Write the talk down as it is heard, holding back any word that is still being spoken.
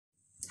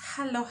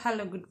Hello,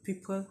 good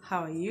people.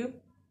 How are you?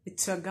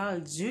 It's your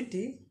girl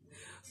Judy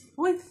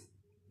with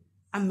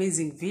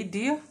amazing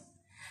video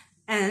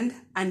and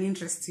an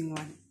interesting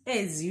one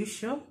as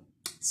usual.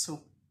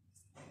 So,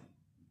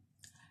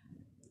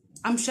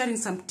 I'm sharing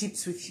some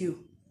tips with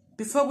you.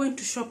 Before going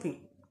to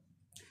shopping,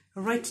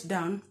 write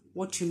down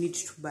what you need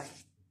to buy.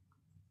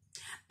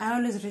 I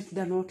always write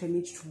down what I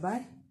need to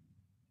buy.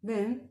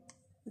 Then,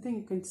 I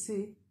think you can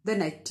see,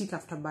 then I tick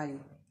after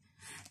buying.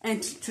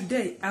 And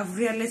today, I've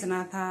realized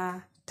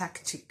another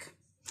tactic.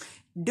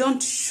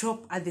 Don't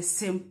shop at the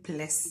same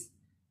place.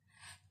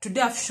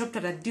 Today, I've shopped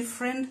at a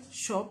different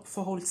shop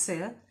for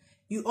wholesale.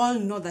 You all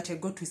know that I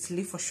go to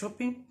Italy for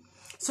shopping.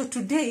 So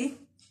today,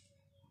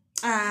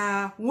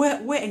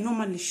 where I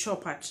normally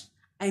shop at,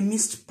 I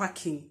missed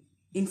parking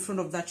in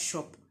front of that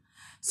shop.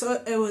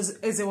 So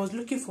as I was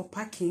looking for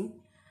parking,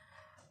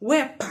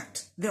 where I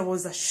parked, there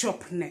was a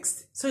shop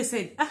next. So I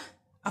said,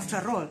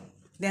 after all,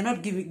 they're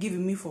not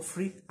giving me for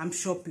free. I'm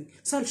shopping.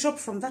 So I'll shop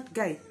from that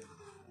guy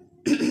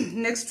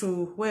next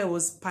to where I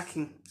was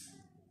parking.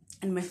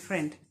 And my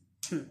friend,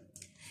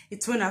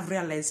 it's when I've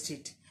realized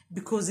it.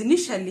 Because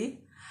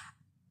initially,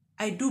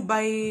 I do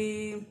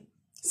buy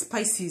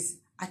spices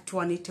at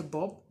 180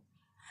 bob.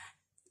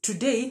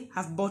 Today,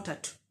 I've bought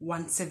at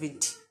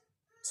 170.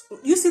 So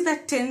you see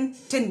that 10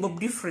 bob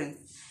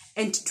difference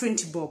and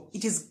 20 bob.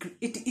 It is,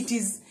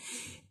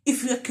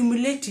 if you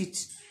accumulate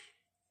it,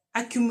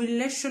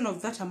 accumulation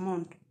of that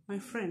amount, my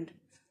friend,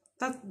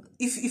 that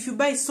if you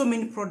buy so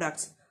many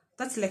products,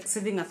 that's like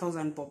saving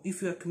 1,000 bob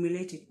if you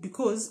accumulate it.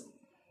 Because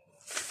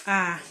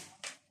the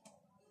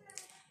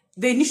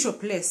initial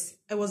place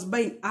I was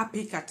buying a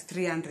pick at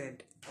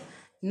 300.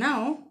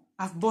 Now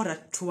I've bought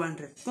at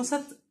 200. So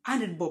that's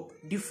 100 bob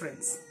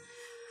difference.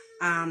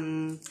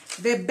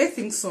 The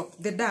bathing soap,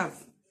 the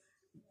Dove,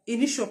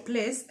 initial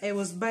place I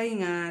was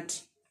buying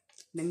at,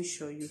 let me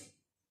show you.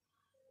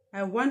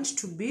 I want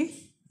to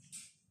be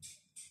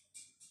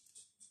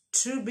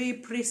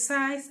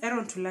precise. I don't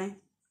want to lie.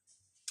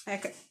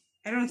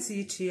 I don't see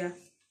it here,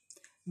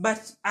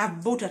 but I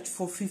bought at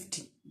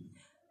 450.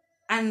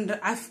 And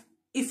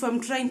if I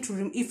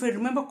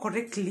remember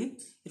correctly,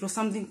 it was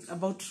something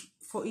about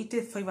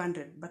 480,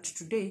 500. But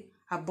today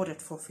I bought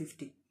at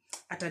 450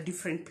 at a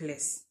different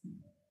place,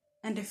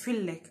 and I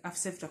feel like I've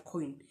saved a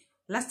coin.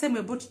 Last time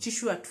I bought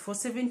tissue at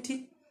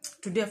 470.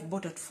 Today I've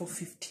bought at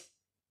 450.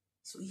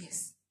 So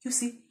yes, you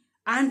see,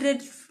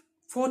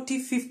 140,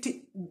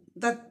 50.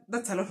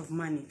 That's a lot of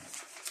money.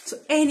 So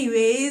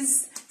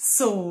anyways,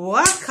 so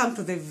welcome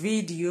to the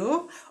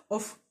video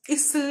of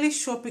Italy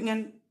shopping.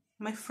 And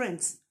my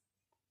friends,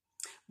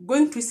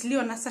 going to Italy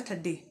on a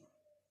Saturday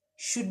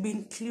should be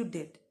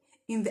included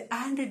in the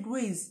 100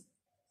 ways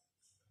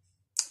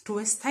to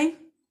waste time.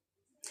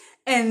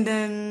 And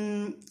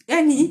I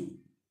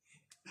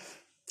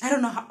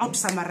don't know how to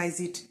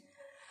summarize it.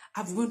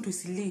 I've gone to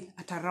Italy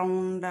at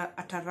around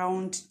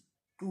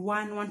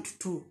 1 to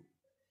 2.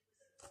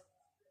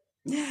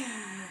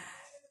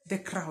 The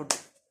crowd,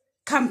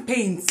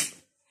 campaigns.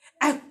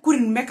 I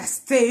couldn't make a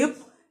step.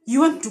 You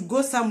want to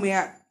go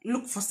somewhere,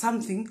 look for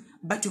something,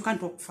 but you can't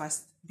walk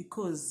fast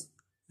because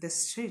the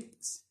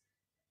streets,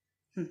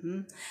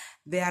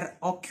 they are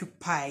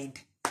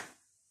occupied.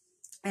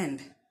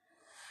 And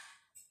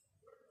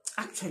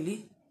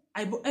actually,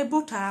 I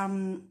bought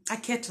a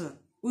kettle.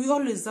 We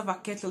always have a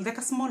kettle, like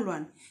a small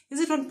one. Is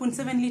it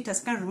 1.7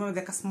 liters? Can't remember,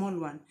 like a small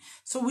one.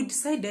 So we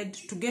decided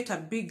to get a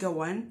bigger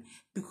one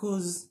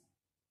because,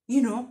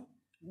 you know,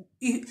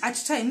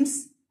 at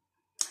times,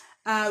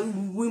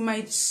 we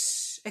might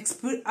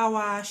experience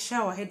our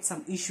shower had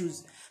some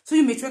issues. So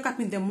you might wake up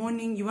in the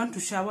morning, you want to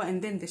shower,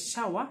 and then the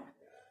shower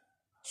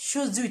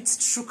shows you its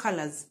true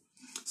colors.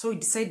 So we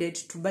decided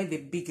to buy the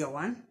bigger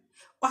one.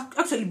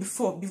 Actually,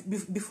 before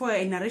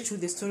I narrate you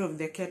the story of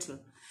the kettle,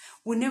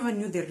 we never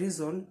knew the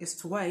reason as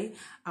to why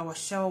our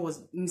shower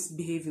was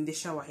misbehaving, the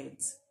shower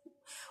heads.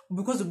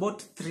 Because we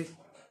bought 3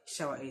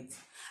 shower heads.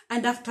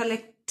 And after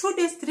like 2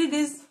 days, 3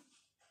 days,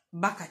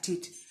 back at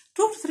it.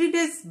 2 to 3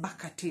 days,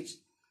 back at it.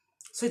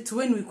 So it's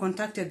when we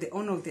contacted the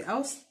owner of the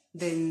house.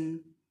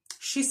 Then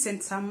she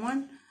sent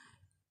someone.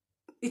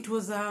 It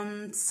was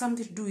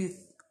something to do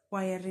with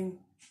wiring.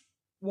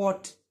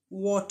 What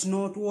not.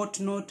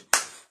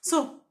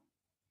 So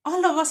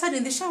all of a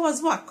sudden the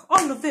showers work,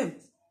 all of them.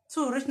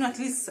 So right now at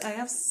least I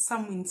have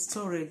some in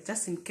storage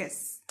just in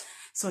case.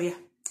 So yeah,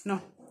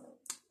 no.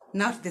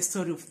 Now the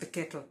story of the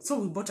kettle. So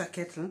we bought a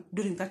kettle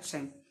during that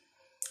time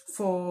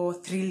for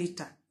 3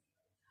 liters.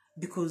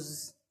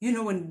 Because, you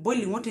know, when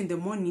boiling water in the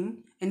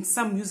morning, and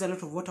some use a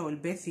lot of water while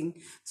bathing,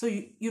 so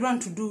you don't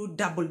want to do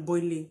double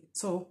boiling.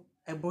 So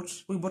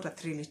we bought a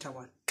 3 liter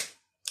one.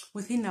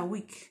 Within a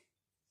week,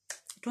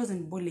 it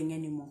wasn't boiling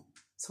anymore.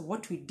 So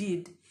what we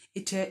did,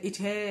 it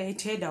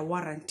had a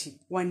warranty,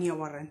 1 year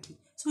warranty.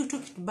 So we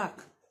took it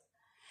back.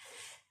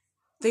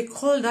 They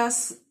called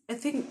us, I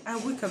think a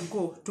week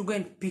ago, to go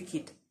and pick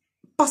it.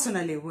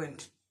 Personally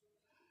went.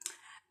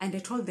 And I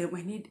told them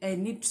I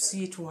need to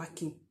see it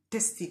working,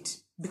 test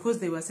it. Because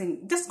they were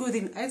saying, just go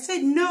in. I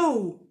said,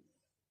 no,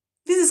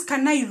 this is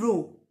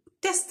Canairo.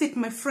 Test it,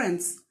 my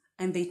friends.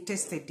 and they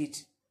tested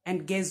it.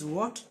 And guess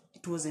what?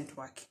 It wasn't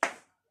working.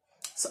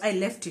 So I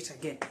left it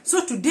again.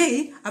 So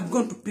today, I'm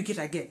going to pick it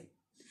again.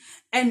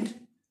 And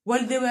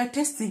while they were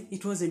testing,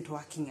 it wasn't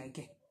working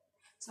again.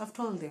 So I've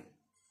told them,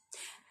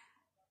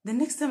 the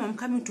next time I'm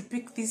coming to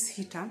pick this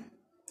heater,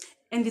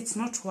 and it's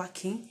not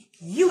working,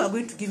 you are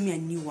going to give me a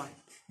new one.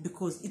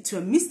 Because it's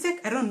your mistake.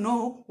 I don't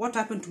know what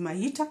happened to my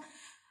heater.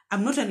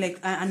 I'm not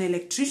an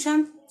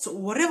electrician. So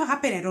whatever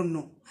happened, I don't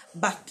know.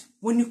 But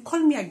when you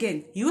call me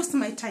again, you waste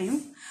my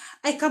time.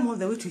 I come all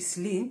the way to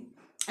Slim.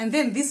 And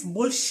then this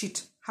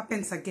bullshit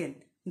happens again.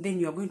 Then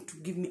you are going to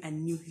give me a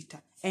new heater.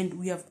 And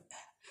we have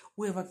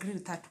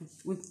agreed that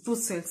with two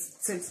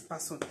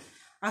salesperson.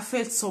 I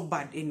felt so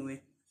bad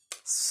anyway.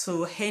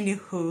 So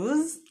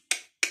anywho's,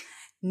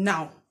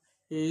 now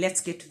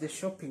let's get to the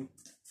shopping.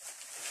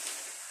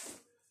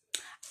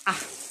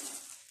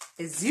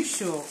 As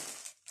usual,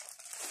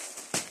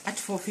 at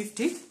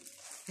 450.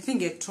 I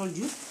think I told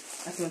you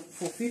at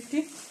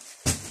 450.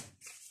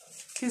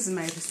 Here's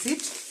my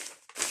receipt.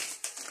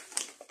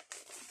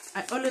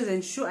 I always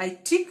ensure I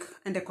tick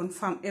and I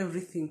confirm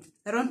everything.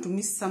 I don't want to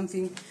miss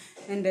something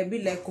and I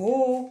be like,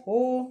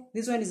 oh,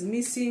 this one is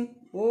missing.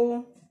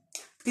 Oh,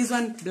 this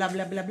one, blah,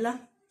 blah, blah, blah.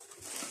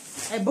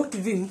 I bought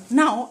Vim.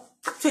 Now,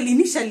 actually,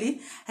 initially,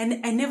 I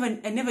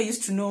never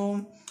used to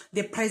know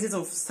the prices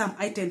of some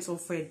items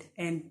of food.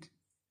 And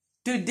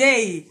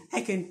today,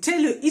 I can tell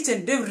you each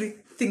and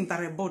everything that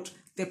I bought,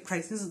 the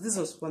price. This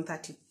was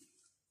 130.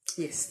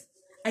 Yes,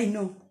 I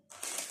know.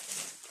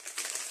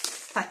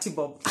 30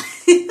 bob.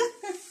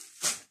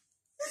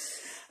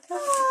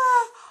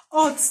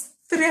 Oh, it's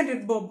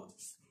 300 bob.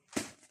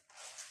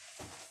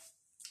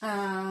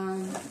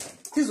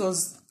 This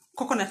was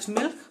coconut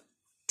milk,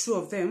 2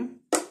 of them.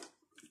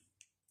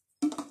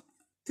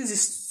 This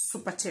is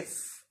Super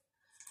Chef.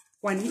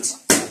 1 each.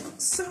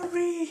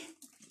 Sorry.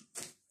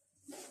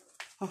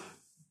 Oh,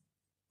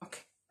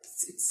 okay.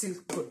 It's still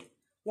good.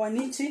 1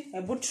 each. I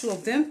bought 2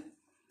 of them.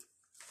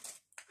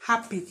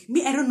 Harpic.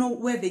 Me, I don't know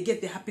where they get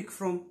the Harpic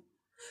from.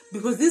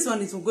 Because this one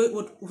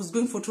was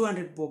going for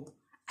 200 bob.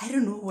 I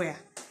don't know where.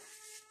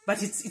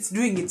 But it's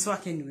doing its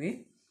work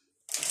anyway.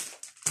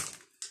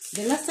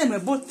 The last time I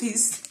bought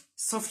this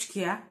soft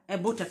care, I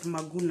bought at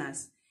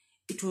Maguna's.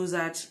 It was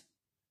at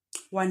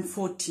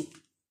 140.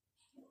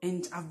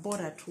 And I've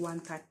bought at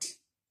 130.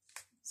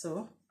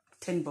 So,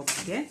 10 bob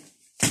again.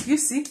 You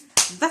see,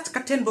 that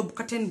 10 bob,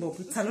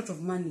 it's a lot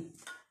of money.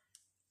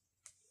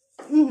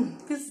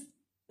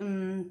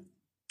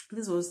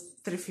 This was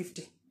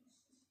 350.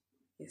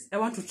 Yes, I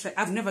want to try.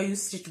 I've never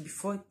used it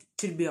before. It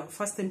will be our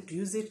first time to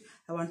use it.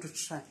 I want to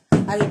try.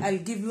 I'll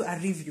give you a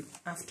review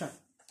after.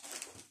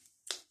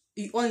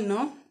 You all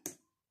know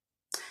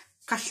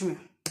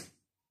cashmere.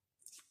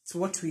 It's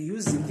what we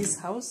use in this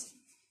house.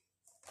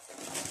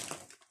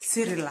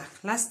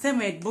 Cerelac. Last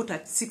time I bought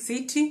at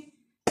 680.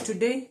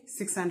 Today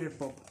 600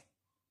 bob.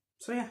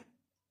 So yeah.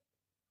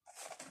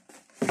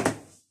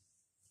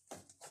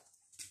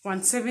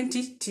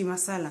 170 tea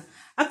masala.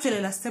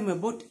 Actually, last time I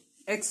bought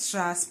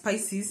extra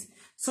spices.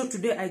 So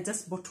today I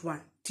just bought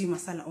 1 tea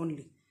masala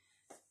only.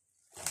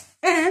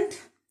 And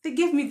they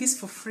gave me this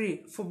for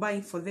free for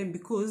buying for them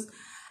because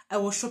I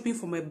was shopping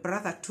for my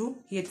brother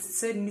too. He had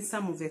sent me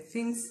some of the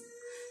things.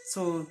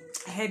 So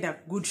I had a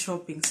good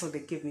shopping. So they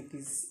gave me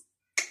this.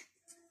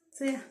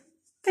 So yeah.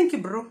 Thank you,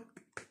 bro.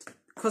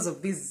 Because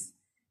of this.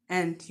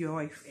 And your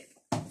wife.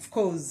 Of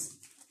course.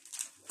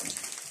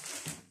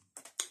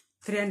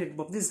 300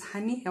 bob. This is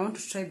honey. I want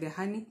to try the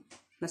honey.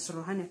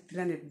 Natural honey.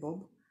 300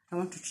 bob. I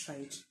want to try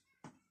it.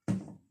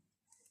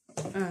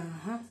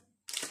 I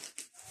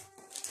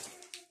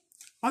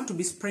want to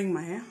be spraying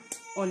my hair.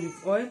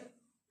 Olive oil.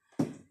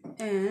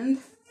 And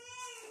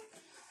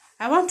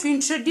I want to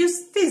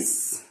introduce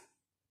this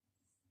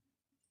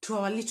to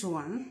our little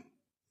one.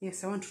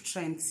 Yes, I want to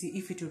try and see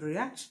if it will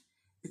react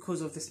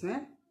because of the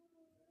smell.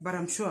 But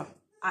I'm sure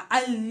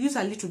I'll use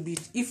a little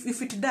bit.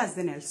 If it does,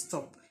 then I'll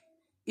stop.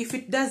 If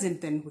it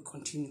doesn't, then we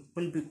continue.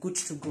 We'll be good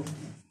to go.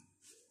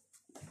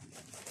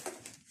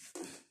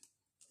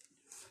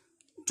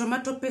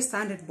 Tomato paste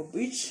 100 bob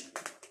each.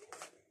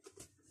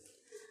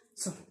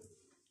 So,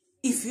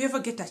 if you ever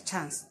get a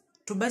chance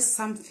to buy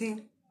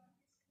something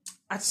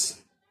at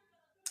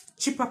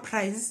cheaper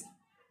price,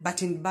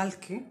 but in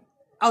bulk,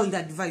 I would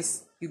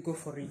advise you go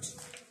for it.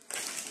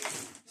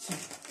 So,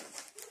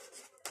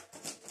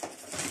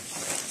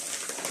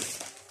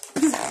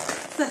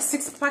 these are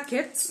 6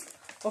 packets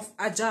of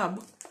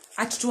ajab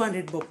at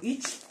 200 bob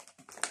each.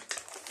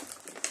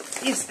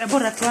 Yes, I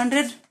bought at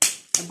 200.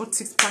 I bought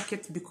 6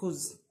 packets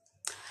because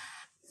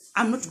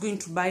I'm not going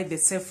to buy the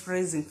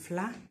self-raising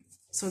flour.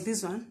 So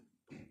this one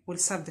will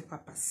serve the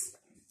purpose.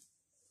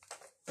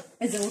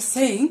 As I was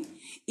saying,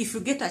 if you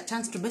get a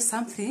chance to buy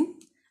something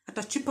at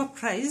a cheaper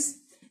price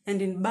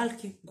and in bulk,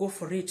 go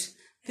for it.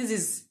 This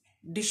is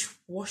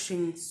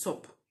dishwashing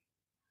soap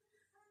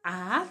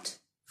at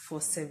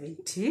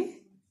 470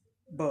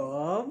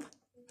 bob.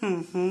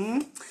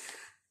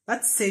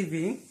 That's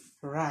saving,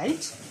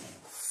 right?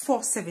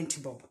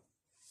 470 bob.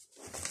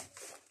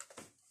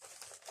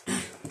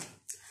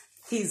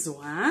 This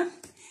one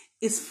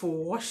is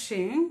for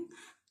washing,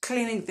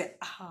 cleaning the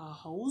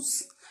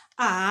house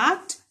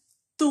at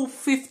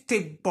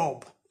 250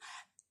 bob.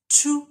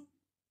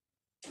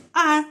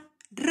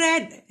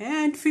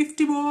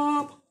 250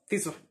 bob.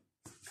 This one.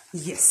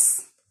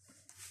 Yes.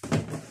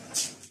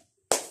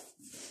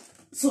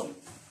 So,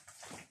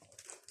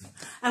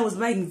 I was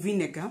buying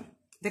vinegar,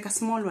 like a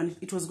small one.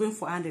 It was going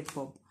for 100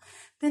 bob.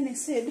 Then I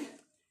said,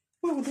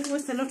 why would I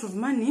waste a lot of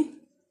money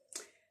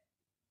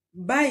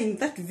buying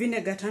that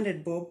vinegar at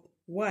 100 bob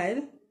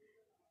while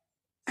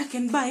I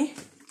can buy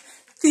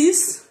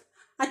this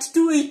at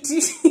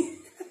 280?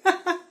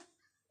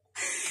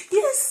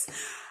 Yes,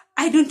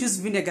 I don't use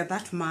vinegar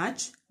that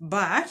much,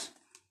 but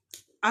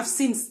I've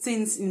seen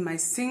stains in my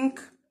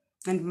sink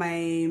and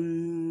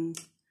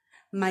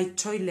my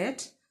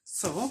toilet,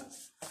 so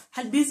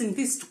I'll be using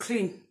this to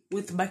clean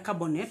with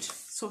bicarbonate.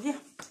 So yeah,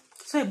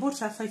 so I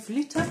bought a 5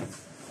 liter,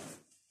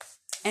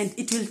 and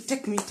it will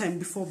take me time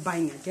before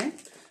buying again.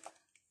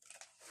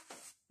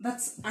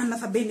 That's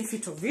another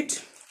benefit of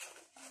it.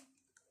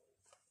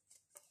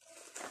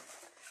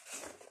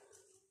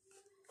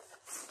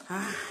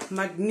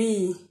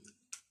 Magni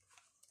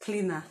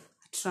cleaner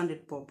at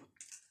 200 bob.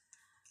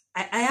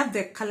 I have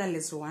the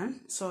colorless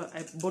one, so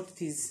I bought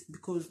this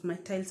because my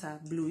tiles are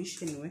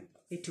bluish anyway.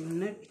 It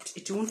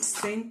won't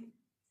stain.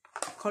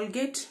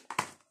 Colgate,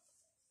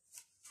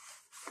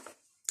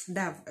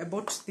 Dove. I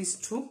bought these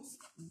two.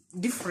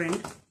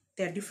 Different.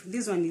 They are different.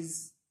 This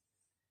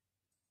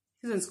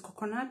one's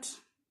coconut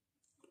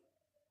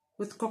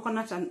with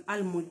coconut and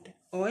almond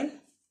oil.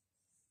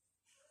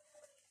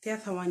 The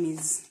other one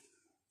is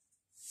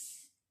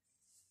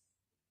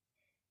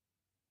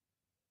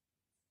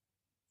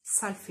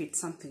sulfate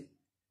something.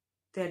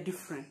 They are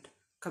different,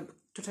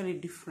 totally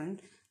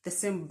different. The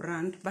same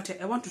brand, but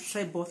I want to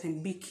try both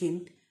and be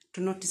keen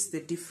to notice the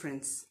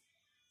difference.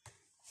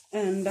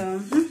 And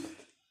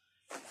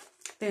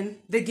then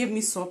they gave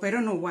me soap. I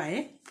don't know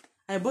why.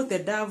 I bought the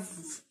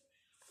Dove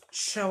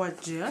shower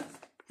gel,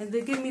 and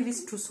they gave me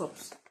these 2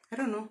 soaps. I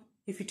don't know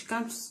if it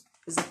comes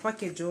as a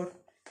package or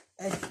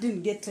I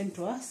didn't get time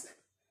to ask.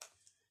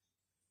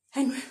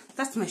 Anyway,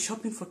 that's my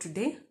shopping for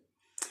today.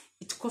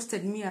 It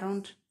costed me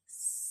around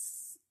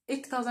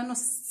 8,000 or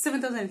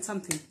 7,000 and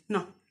something.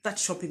 No,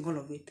 that's shopping, all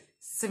of it.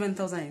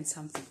 7,000 and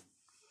something.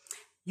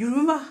 You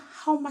remember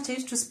how much I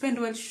used to spend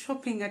while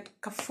shopping at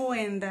Carrefour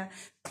and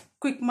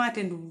Quick Mart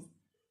and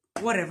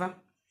whatever?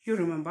 You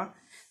remember?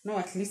 Now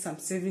at least I'm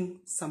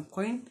saving some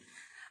coin.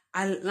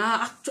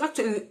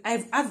 Actually,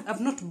 I've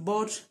not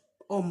bought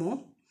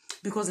Omo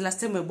because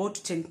last time I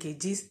bought 10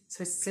 kgs,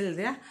 so it's still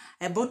there.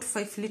 I bought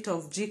 5 liter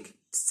of jik,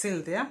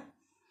 still there.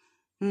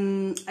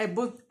 I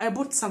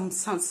bought some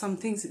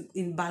things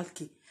in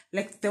bulky,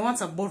 like the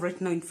ones I bought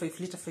right now in 5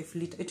 liter.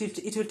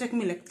 It will take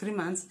me like 3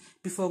 months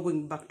before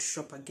going back to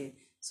shop again.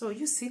 So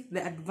you see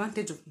the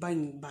advantage of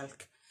buying in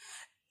bulk.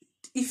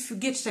 If you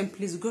get time,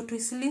 please go to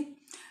Wholesale.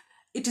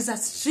 It is a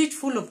street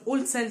full of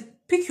wholesale.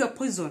 Pick your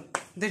poison,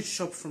 then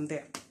shop from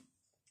there.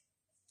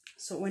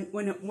 So when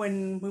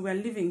we were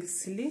leaving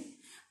Wholesale,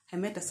 I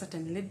met a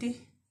certain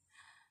lady.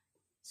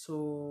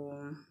 So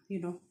you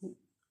know,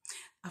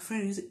 a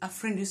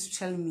friend used to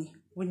tell me,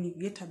 when you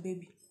get a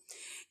baby,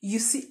 you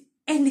see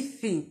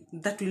anything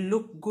that will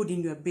look good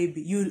in your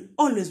baby, you'll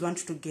always want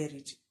to get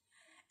it.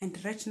 And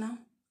right now,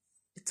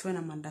 it's when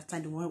I'm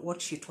understanding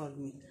what she told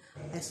me.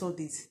 I saw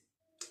this.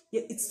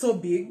 Yeah, it's so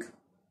big.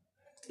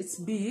 It's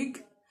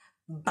big,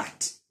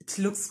 but it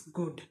looks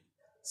good.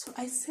 So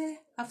I've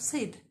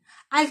said,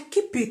 I'll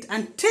keep it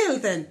until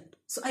then.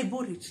 So I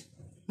bought it.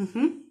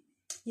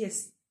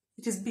 Yes,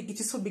 it is big. It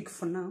is so big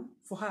for now,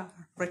 for her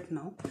right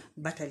now,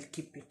 but I'll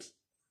keep it.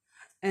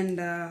 And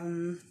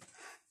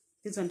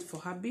this one's for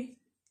hubby.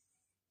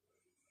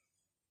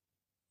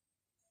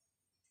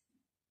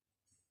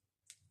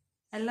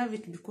 I love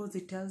it because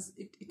it has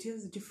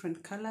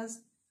different colors.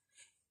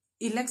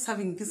 He likes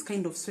having this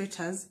kind of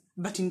sweaters,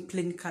 but in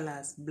plain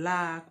colors: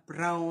 black,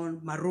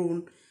 brown,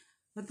 maroon.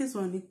 But this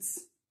one,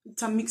 it's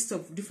a mix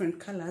of different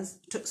colors,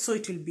 so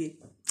it will be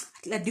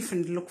a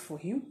different look for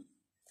him.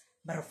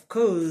 But of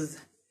course,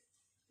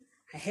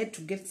 I had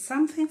to get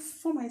something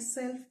for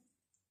myself.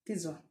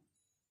 This one.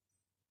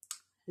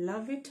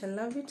 Love it, I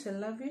love it, I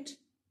love it.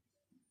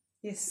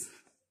 Yes,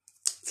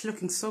 it's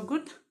looking so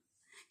good.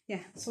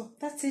 Yeah, so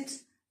that's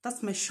it.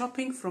 That's my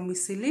shopping from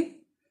Wholesale.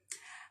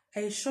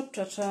 I shopped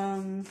at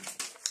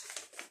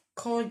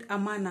called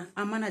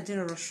Amana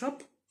General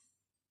Shop.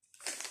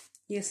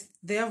 Yes,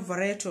 they have a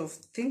variety of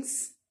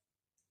things.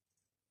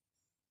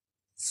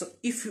 So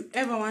if you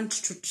ever want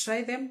to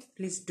try them,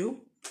 please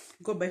do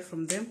go buy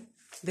from them.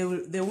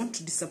 They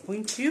won't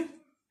disappoint you.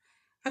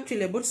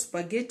 Actually, I bought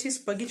spaghetti.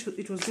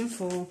 It was going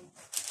for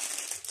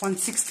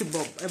 160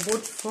 bob. I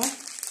bought 4.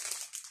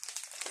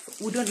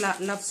 We don't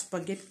love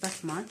spaghetti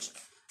that much,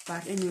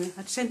 but anyway,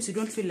 at times you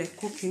don't feel like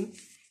cooking.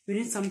 You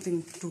need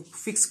something to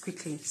fix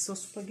quickly. So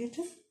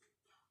spaghetti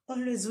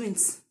always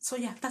wins. So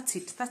yeah, that's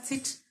it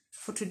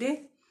for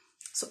today.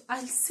 So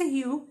I'll see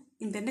you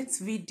in the next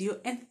video,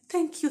 and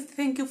thank you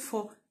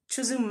for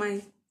choosing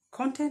my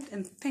content,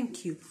 and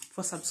thank you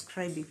for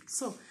subscribing.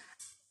 So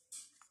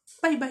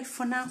bye bye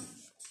for now.